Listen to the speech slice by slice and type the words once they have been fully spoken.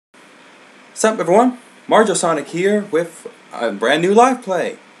What's up, everyone? Marjosonic here with a brand new live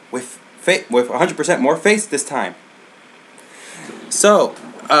play with 100% more face this time. So,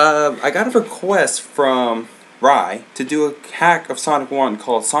 I got a request from Rye to do a hack of Sonic 1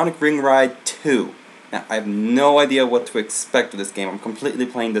 called Sonic Ring Ride 2. Now, I have no idea what to expect of this game. I'm completely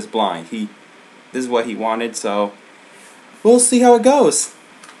playing this blind. This is what he wanted, so we'll see how it goes.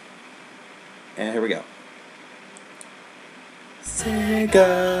 And here we go.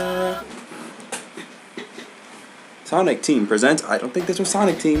 Sega Sonic Team presents. I don't think this was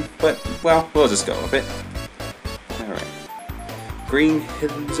Sonic Team, but well, we'll just go with it. Alright. Green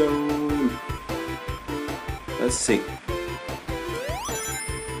Hidden Zone. Let's see.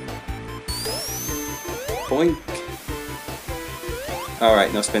 Boink.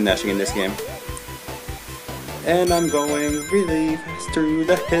 Alright, no spin dashing in this game. And I'm going really fast through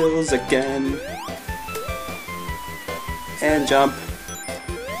the hills again. And jump.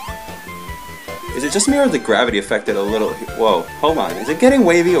 Is it just me or the gravity affected a little? Whoa, hold on. Is it getting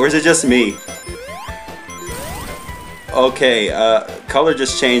wavy or is it just me? Okay, color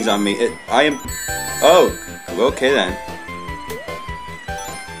just changed on me. Oh, okay then.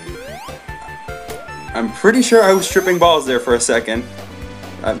 I'm pretty sure I was tripping balls there for a second.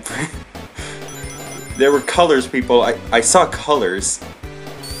 There were colors, people. I saw colors.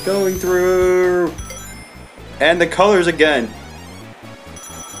 Going through. And the colors again.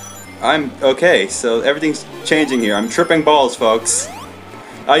 Okay, so everything's changing here. I'm tripping balls, folks.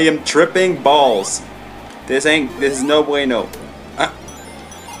 I am tripping balls. This is no bueno.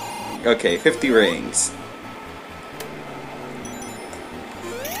 Okay, 50 rings.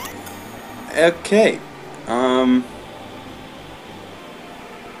 Okay. I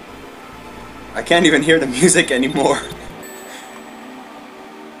can't even hear the music anymore.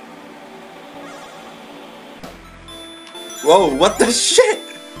 Whoa, what the shit?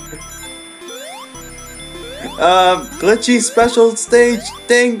 Glitchy special stage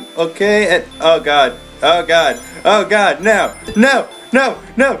thing. Okay, and oh god, oh god, oh god, no, no, no,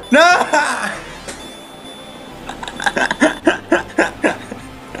 no, no!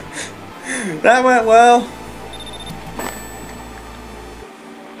 That went well.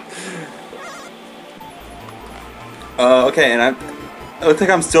 Okay, and it looks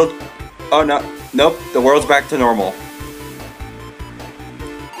like I'm still. Oh no, nope, the world's back to normal.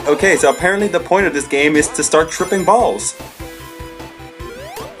 Okay, so apparently the point of this game is to start tripping balls.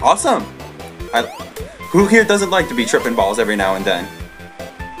 Awesome! Who here doesn't like to be tripping balls every now and then?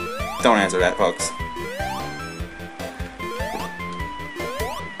 Don't answer that, folks.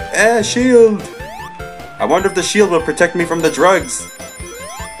 Shield! I wonder if the shield will protect me from the drugs.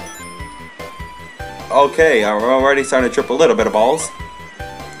 Okay, I'm already starting to trip a little bit of balls.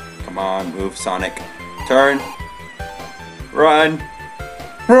 Come on, move, Sonic. Turn. Run.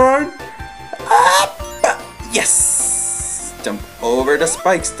 Run! Up! Yes! Jump over the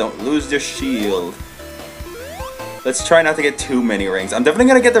spikes. Don't lose your shield. Let's try not to get too many rings. I'm definitely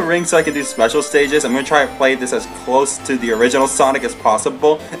gonna get the rings so I can do special stages. I'm gonna try to play this as close to the original Sonic as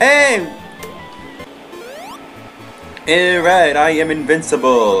possible. Hey! Alright, I am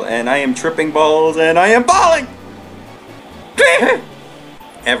invincible, and I am tripping balls, and I am balling!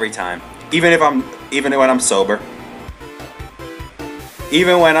 Every time. Even when I'm sober.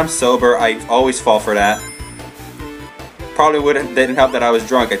 Even when I'm sober, I always fall for that. Probably didn't help that I was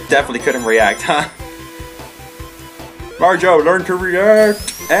drunk. I definitely couldn't react, huh? Marjo, learn to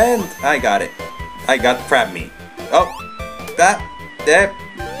react! And I got it. I got the crab meat. Oh! That.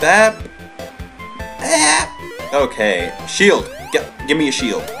 Okay. Shield! Give me a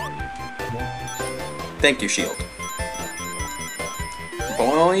shield. Thank you, shield.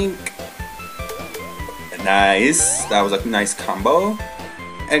 Boink! Nice. That was a nice combo.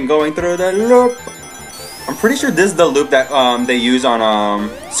 And going through the loop. I'm pretty sure this is the loop that they use on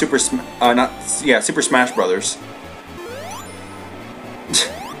Super Smash Brothers.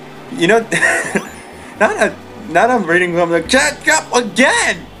 You know, not I'm reading them like catch up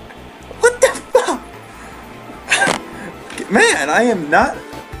again. What the fuck? Man, I am not.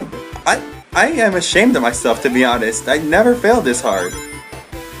 I am ashamed of myself, to be honest. I never failed this hard,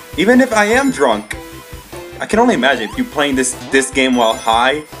 even if I am drunk. I can only imagine if you're playing this game while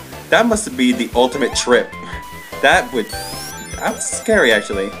high, that must be the ultimate trip. That's scary,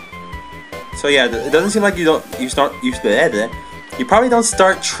 actually. So yeah, it doesn't seem like you probably don't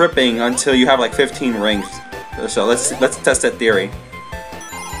start tripping until you have like 15 rings. So let's test that theory.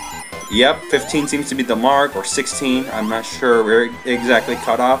 Yep, 15 seems to be the mark, or 16. I'm not sure where exactly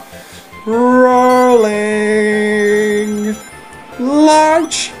cut off. Rolling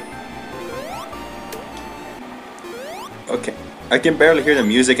launch. Okay, I can barely hear the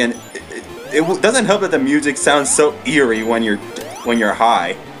music, and doesn't help that the music sounds so eerie when you're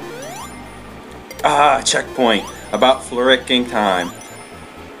high. Ah, checkpoint. About freaking time.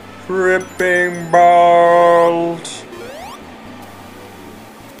 Tripping balls.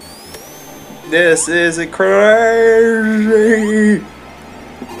 This is crazy.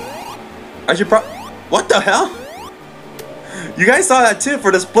 I should what the hell? You guys saw that too.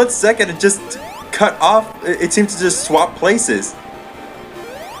 For the split second, it just cut off. It seemed to just swap places.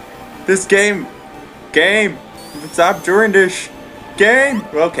 This game, stop doing this, game.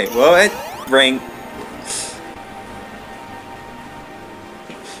 Okay, well, it rang.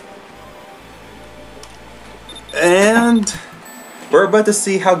 And we're about to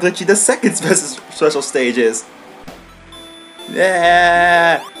see how glitchy the second special stage is.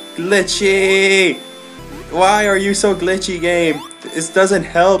 Yeah, glitchy. Why are you so glitchy, game? This doesn't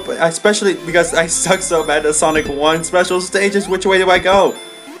help, especially because I suck so bad at Sonic 1 special stages. Which way do I go?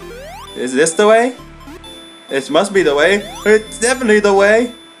 Is this the way? It must be the way. It's definitely the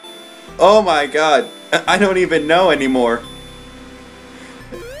way. Oh my god. I don't even know anymore.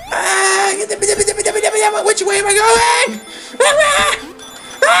 Which way am I going?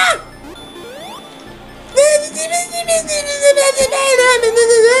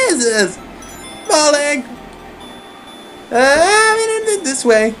 Falling. This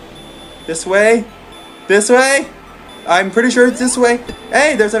way. This way. This way. I'm pretty sure it's this way.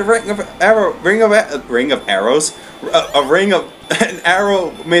 Hey, there's a ring of arrows. A ring of an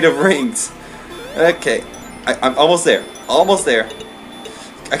arrow made of rings. Okay, I'm almost there. Almost there.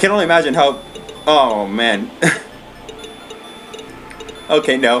 I can only imagine how. Oh man.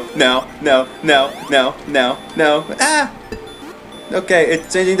 Okay, no. Ah. Okay,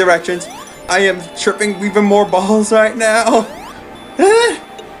 it's changing directions. I am tripping even more balls right now. Ah.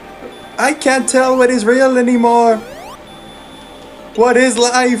 I can't tell what is real anymore. What is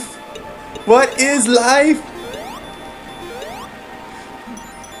life? What is life?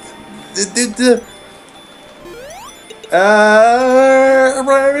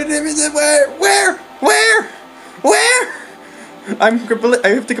 Where? I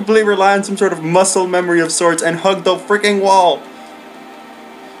have to completely rely on some sort of muscle memory of sorts and hug the freaking wall.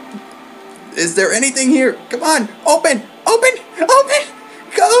 Is there anything here? Come on, open!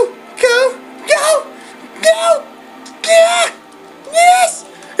 Go! Yeah! Yes!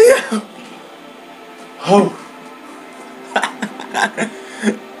 Yeah! Oh.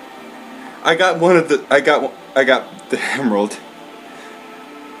 I got the emerald.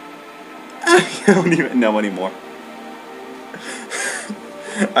 I don't even know anymore.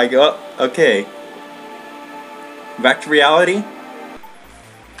 Okay. Back to reality.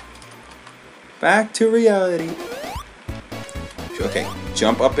 Back to reality. Okay,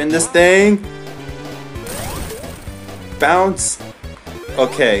 jump up in this thing. Bounce.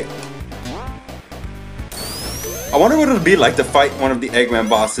 Okay. I wonder what it would be like to fight one of the Eggman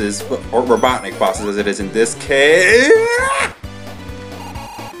bosses, or Robotnik bosses as it is in this case.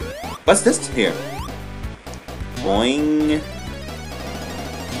 What's this here? Boing.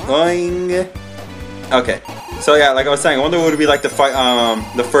 Boing. Okay. So yeah, like I was saying, I wonder what it would be like to fight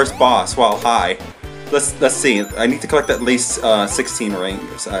the first boss while high. Let's see. I need to collect at least 16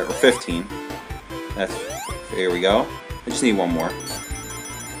 rings, or 15. Here we go. I just need one more.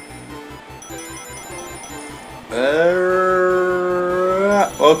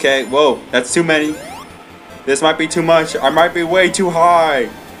 Okay, whoa, that's too many. This might be too much. I might be way too high.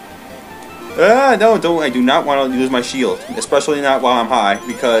 No, I do not want to use my shield, especially not while I'm high,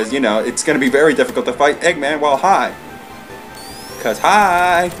 because, you know, it's going to be very difficult to fight Eggman while high. Because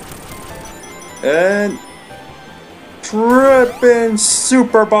high. And tripping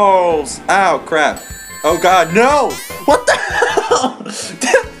super balls. Ow, crap. Oh god, no! What the hell?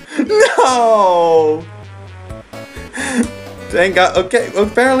 No! Thank god. Okay, well,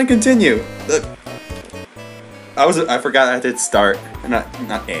 apparently continue. Look. I forgot I did start. Not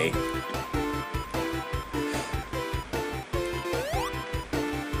A.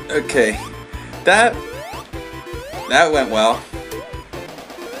 Okay. That went well.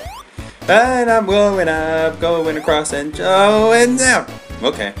 And I'm going up, going across and going down.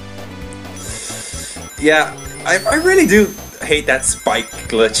 Okay. Yeah, I really do hate that spike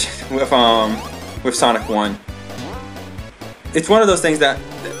glitch with Sonic 1. It's one of those things that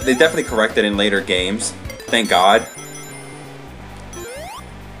they definitely corrected in later games. Thank God.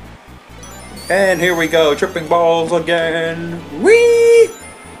 And here we go, tripping balls again. Whee!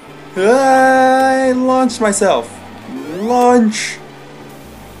 I launched myself. Launch.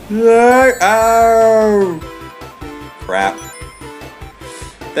 Ow! Crap.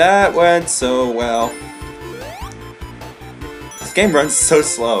 That went so well. This game runs so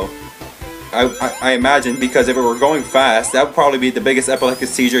slow. I imagine, because if it were going fast, that would probably be the biggest epileptic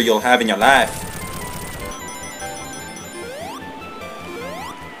seizure you'll have in your life.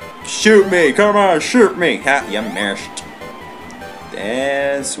 Shoot me! Come on, shoot me! Ha! You missed.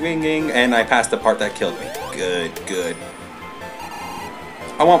 And swinging, and I passed the part that killed me. Good, good.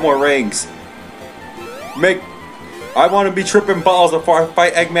 I want more rings. I want to be tripping balls before I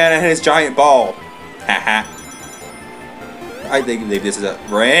fight Eggman and his giant ball. Haha. I think this is a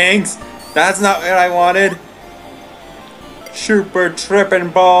rings. That's not what I wanted. Super tripping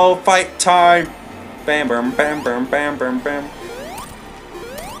ball fight time. Bam, bam, bam, bam, bam, bam, bam.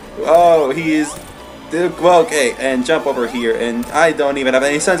 Oh, he's okay. And jump over here, and I don't even have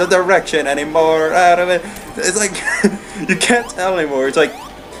any sense of direction anymore. Out of it. It's like you can't tell anymore. It's like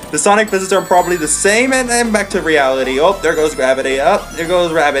the Sonic physics are probably the same, and then back to reality. Oh, there goes gravity. Oh, there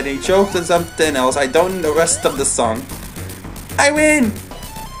goes rabbit. He choked on something else. I don't know the rest of the song. I win!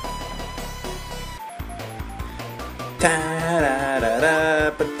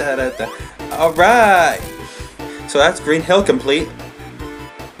 Alright! So that's Green Hill complete.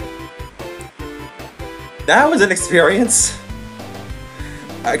 That was an experience.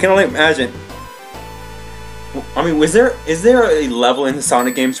 I can only imagine. I mean, is there a level in the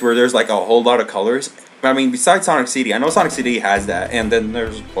Sonic games where there's like a whole lot of colors? I mean, besides Sonic CD, I know Sonic CD has that, and then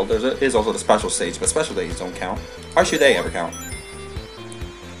there's also the special stage, but special stages don't count. Why should they ever count?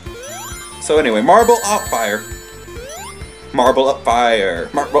 So anyway, Marble Up Fire. Marble Up Fire.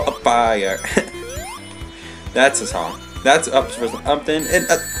 Marble Up Fire. That's a song. That's up for something. And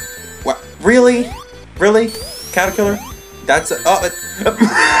what? Really? Really? Caterpillar? That's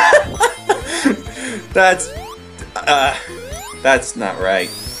that's not right.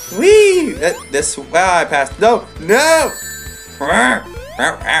 Whee! This wow, I passed. No! No!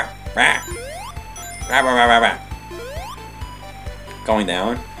 Going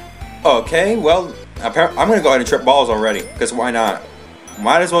down. Okay, well, I'm gonna go ahead and trip balls already, because why not?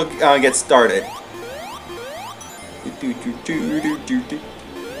 Might as well get started.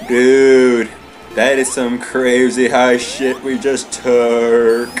 Dude, that is some crazy high shit we just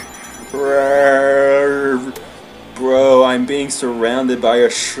took. Bro, I'm being surrounded by a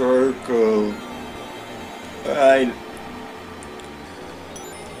circle.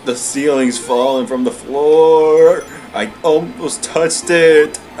 The ceiling's falling from the floor. I almost touched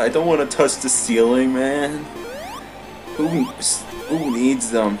it. I don't want to touch the ceiling, man. Who needs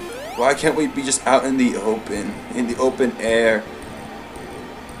them? Why can't we be just out in the open air?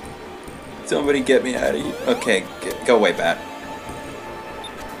 Somebody get me out of here. Okay, go away, bat.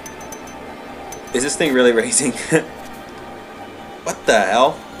 Is this thing really racing? What the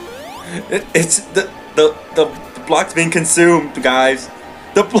hell? It's the block's being consumed, guys.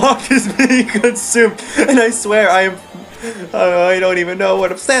 The block is being consumed, and I swear I don't even know what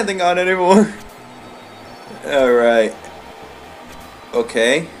I'm standing on anymore. Alright.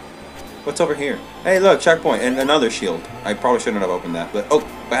 Okay. What's over here? Hey, look, checkpoint and another shield. I probably shouldn't have opened that, but oh,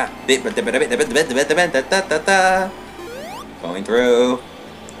 going through.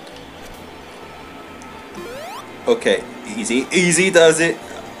 Okay, easy does it.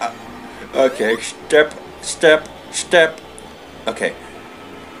 Okay, step. Okay.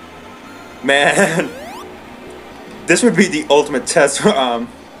 Man, this would be the ultimate test.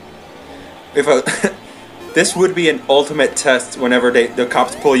 This would be an ultimate test whenever the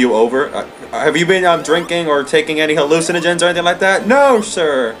cops pull you over. Have you been drinking or taking any hallucinogens or anything like that? No,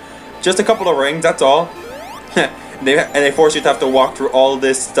 sir. Just a couple of rings, that's all. and they force you to have to walk through all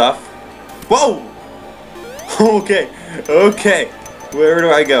this stuff. Whoa! Okay. Where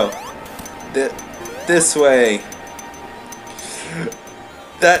do I go? This way.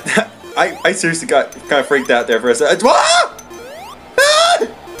 I seriously got kind of freaked out there for a second. Ah! Ah!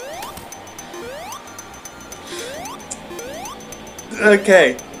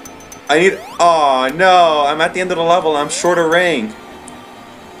 Okay. Oh no, I'm at the end of the level. I'm short a ring.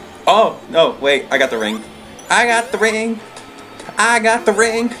 Oh no, wait, I got the ring. I got the ring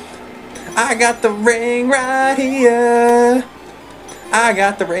right here. I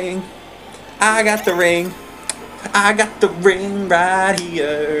got the ring right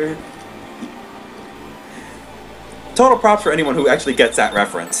here. Total props for anyone who actually gets that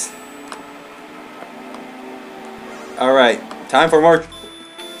reference. Alright, time for more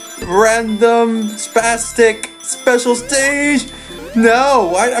random spastic special stage.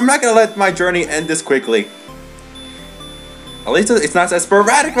 No, I'm not gonna let my journey end this quickly. At least it's not as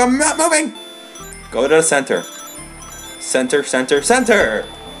sporadic. I'm not moving. Go to the center. Center.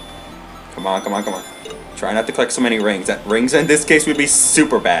 Come on. Try not to collect so many rings. That rings in this case would be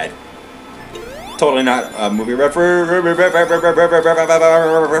super bad. totally not a movie reference.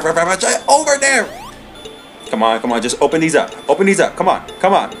 Over there! Come on, come on, just open these up. Open these up. Come on,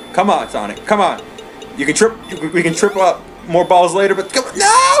 come on, come on, Sonic, come on. You can trip. We can trip up more balls later, but come on.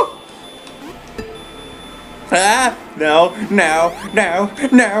 No! Ah! No! No! No!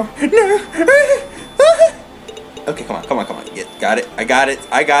 No! No! Okay, come on, come on, come on. Yeah, got it. I got it.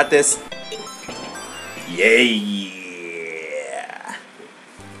 I got this. Yeah.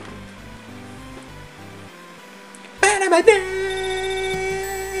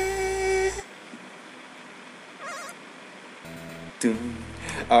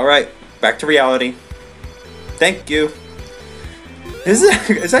 Alright, back to reality. Thank you. This is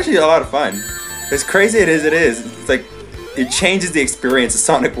it's actually a lot of fun. As crazy as it is, it's like it changes the experience of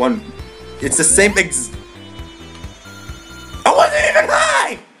Sonic 1. It's the same I wasn't even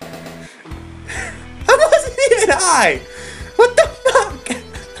high! I wasn't even high! What the fuck?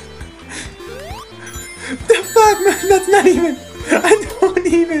 The fuck, man? That's not even. I don't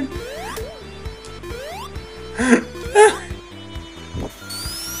even.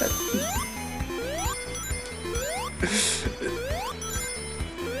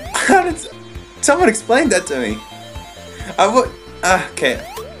 How did someone explain that to me? I would. Okay.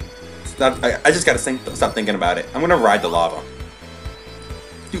 Stop. I just gotta stop thinking about it. I'm gonna ride the lava.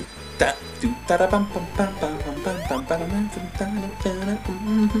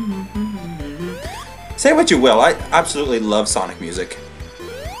 Say what you will, I absolutely love Sonic music.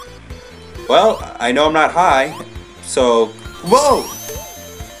 Well, I know I'm not high, so... Whoa!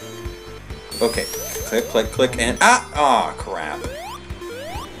 Okay, click, click, click, and... Ah! Aw, crap.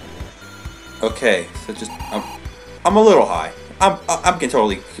 Okay, so just... I'm a little high. I can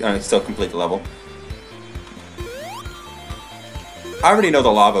totally still complete the level. I already know the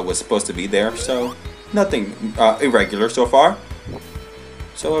lava was supposed to be there, so... Nothing irregular so far.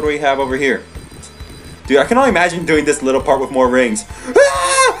 So what do we have over here? Dude, I can only imagine doing this little part with more rings.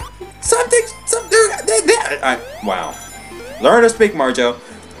 Ah! Something. Wow. Learn to speak, Marjo.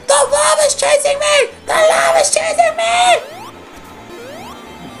 The lava's chasing me! The lava's chasing me!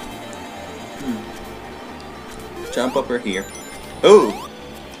 Jump over here. Ooh.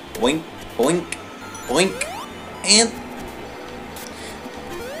 Boink, boink, boink, and...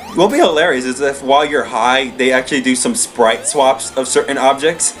 What would be hilarious is if while you're high, they actually do some sprite swaps of certain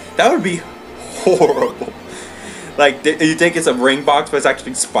objects. That would be horrible. Like, you think it's a ring box, but it's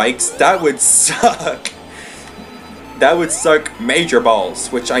actually spikes. That would suck. That would suck major balls,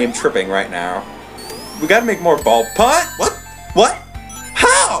 which I am tripping right now. We gotta make more ball punt. What? What?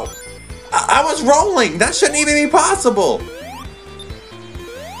 How? I was rolling. That shouldn't even be possible.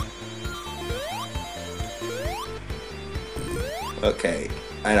 Okay.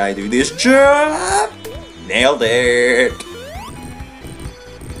 And I do this jump. Nailed it.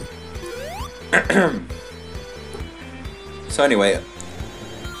 So anyway,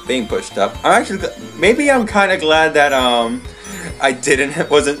 being pushed up. Maybe I'm kind of glad that I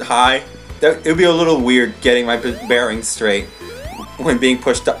wasn't high. It would be a little weird getting my bearings straight when being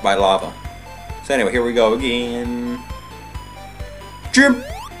pushed up by lava. So anyway, here we go again. Jump.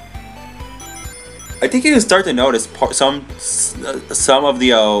 I think you can start to notice some of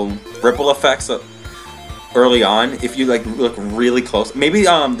the ripple effects early on if you like look really close. Maybe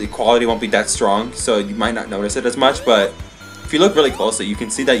the quality won't be that strong, so you might not notice it as much. But if you look really closely, you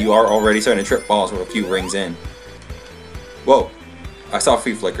can see that you are already starting to trip balls with a few rings in. Whoa! I saw a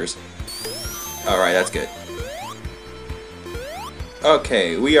few flickers. All right, that's good.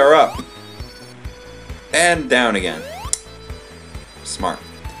 Okay, we are up and down again. Smart.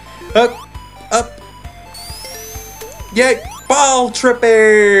 Up, up. Yay! Ball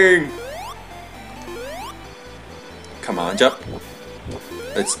tripping! Come on, jump.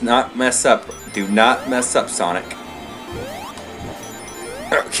 Let's not mess up. Do not mess up, Sonic.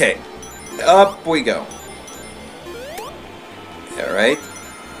 Okay. Up we go. Alright.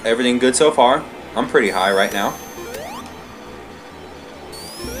 Everything good so far. I'm pretty high right now.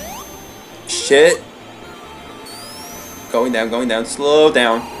 Shit. Going down, slow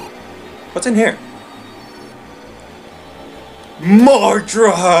down. What's in here? More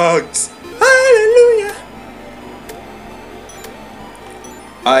drugs! Hallelujah!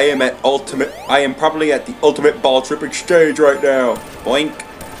 I am probably at the ultimate ball tripping stage right now. Boink.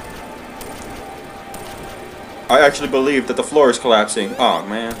 I actually believe that the floor is collapsing. Oh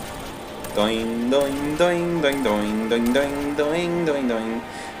man. Doing, doing, doing, doing, doing, doing, doing, doing, doing, doing.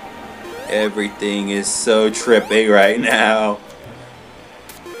 Everything is so trippy right now.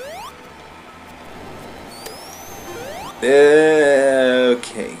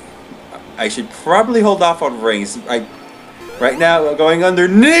 Okay. I should probably hold off on rings. Right now, I'm going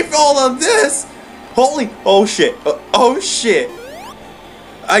underneath all of this. Holy, oh shit, oh shit.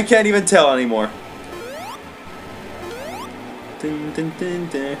 I can't even tell anymore. Dun, dun, dun,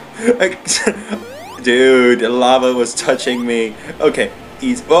 dun. Dude, the lava was touching me. Okay,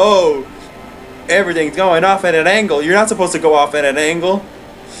 easy. Whoa! Everything's going off at an angle. You're not supposed to go off at an angle.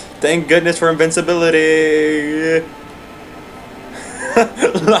 Thank goodness for invincibility.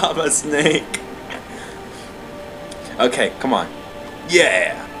 Lava snake. Okay, come on.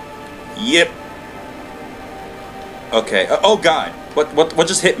 Yeah. Yep. Okay. Oh God. What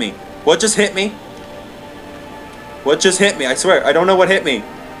just hit me? What just hit me? What just hit me? I swear, I don't know what hit me.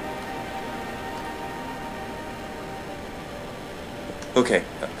 Okay.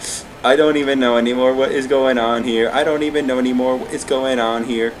 I don't even know anymore what is going on here. I don't even know anymore what is going on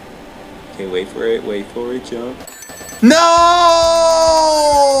here. Okay, wait for it, jump. No!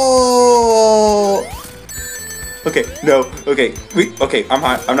 Okay, no, okay, okay, I'm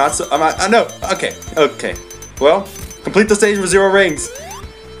hot, no, okay, okay. Well, complete the stage with 0 rings.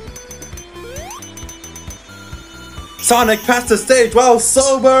 Sonic passed the stage while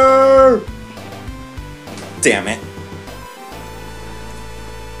sober! Damn it.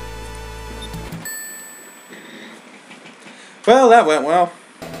 Well, that went well.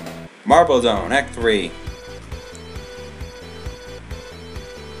 Marble Zone, Act 3.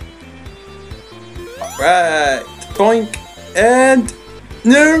 Alright, boink, and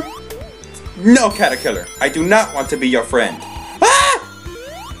no Caterpillar. I do not want to be your friend. Ah!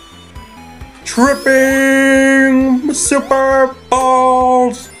 Tripping super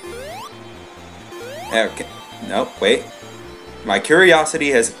balls. Okay, no, wait. My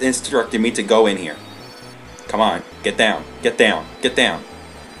curiosity has instructed me to go in here. Come on, get down, get down, get down.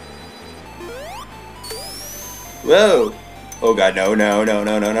 Whoa. Oh God, no, no, no,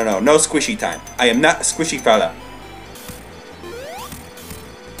 no, no, no, no. No squishy time. I am not a squishy fella.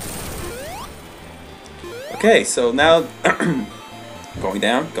 Okay, so now going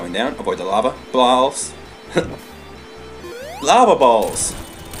down, avoid the lava balls. Lava balls.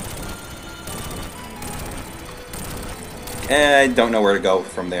 I don't know where to go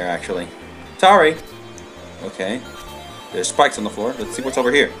from there actually. Sorry. Okay. There's spikes on the floor. Let's see what's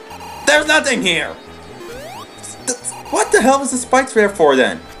over here. There's nothing here! What the hell was the spikes there for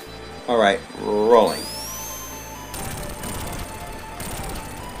then? Alright, rolling.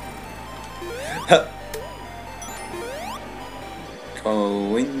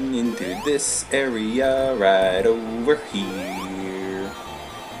 Going into this area right over here.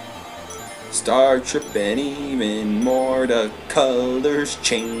 Start tripping even more, the colors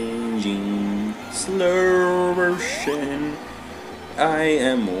changing. Slow motion. I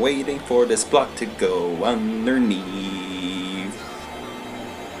am waiting for this block to go underneath.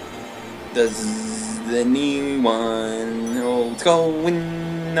 Does anyone know what's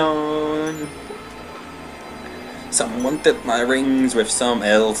going on? Someone fit my rings with some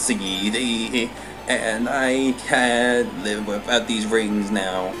LCD, and I can't live without these rings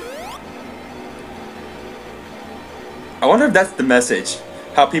now. I wonder if that's the message.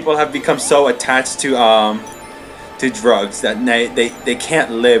 How people have become so attached to drugs that they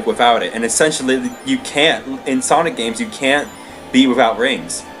can't live without it, and essentially you can't in Sonic games. You can't be without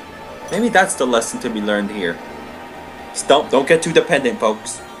rings. Maybe that's the lesson to be learned here. Just don't get too dependent,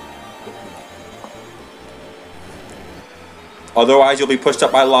 folks. Otherwise, you'll be pushed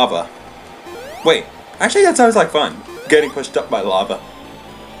up by lava. Wait, actually, that sounds like fun. Getting pushed up by lava.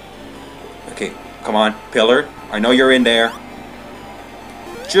 Okay, come on, pillar. I know you're in there.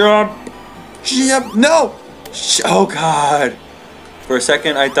 Jump, jump. No. Oh God! For a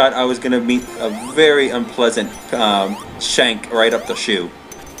second, I thought I was gonna meet a very unpleasant shank right up the shoe.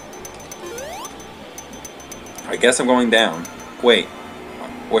 I guess I'm going down. Wait,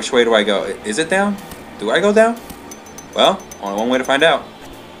 which way do I go? Is it down? Do I go down? Well, only one way to find out.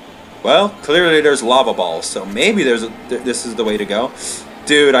 Well, clearly there's lava balls, so maybe this is the way to go.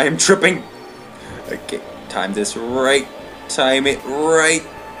 Dude, I am tripping. Okay, time this right. Time it right.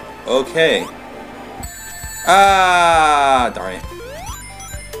 Okay. Ah, darn it.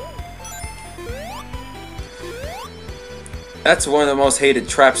 That's one of the most hated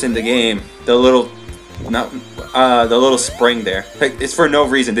traps in the game. The little spring there. Like, it's for no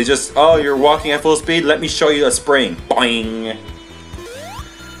reason. They just, oh, you're walking at full speed, let me show you a spring. Boing.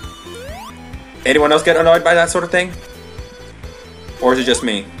 Anyone else get annoyed by that sort of thing? Or is it just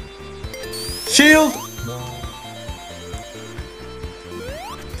me? Shield!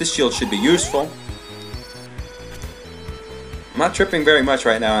 This shield should be useful. I'm not tripping very much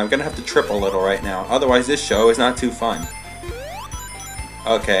right now. I'm gonna have to trip a little right now. Otherwise, this show is not too fun.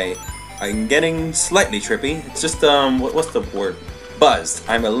 Okay, I'm getting slightly trippy. It's just what's the word? buzzed.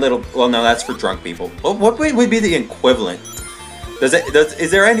 I'm a little. Well, no, that's for drunk people. What would be the equivalent?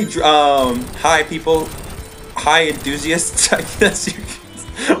 Is there any high people, high enthusiasts? I guess you.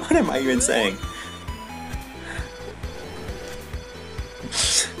 What am I even saying?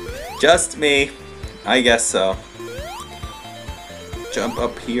 Just me. I guess so. Jump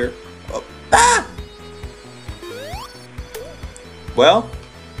up here. Oh. Ah! Well,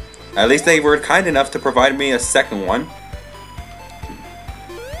 at least they were kind enough to provide me a second one.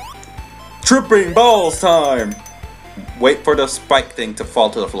 Tripping balls time! Wait for the spike thing to fall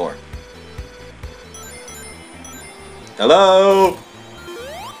to the floor. Hello?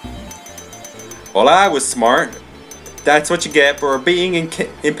 Well, I was smart. That's what you get for being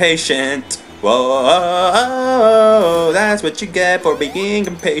impatient. Whoa, that's what you get for being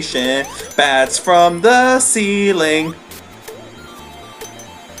impatient. Bats from the ceiling.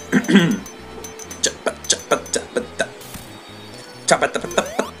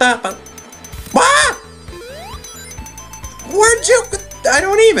 What? Where'd you? I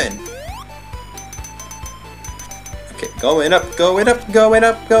don't even. Okay, going up, going up, going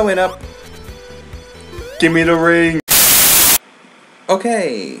up, going up. Give me the ring.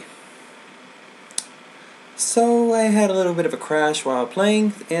 Okay. So I had a little bit of a crash while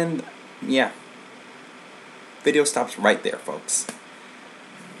playing, and yeah. Video stops right there, folks.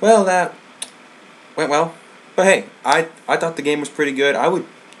 Well, that went well. But hey, I thought the game was pretty good. I would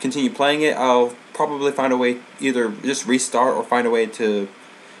continue playing it. I'll probably find a way, either just restart or find a way to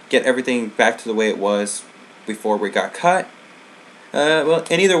get everything back to the way it was before we got cut. Well,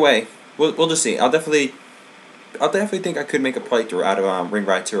 and either way, we'll just see. I'll definitely think I could make a playthrough out of Ring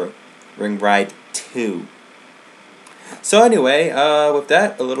Ride 2. So anyway, with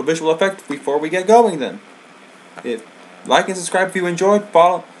that, a little visual effect before we get going then. Like and subscribe if you enjoyed.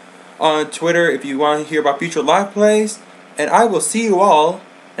 Follow on Twitter if you want to hear about future live plays. And I will see you all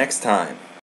next time.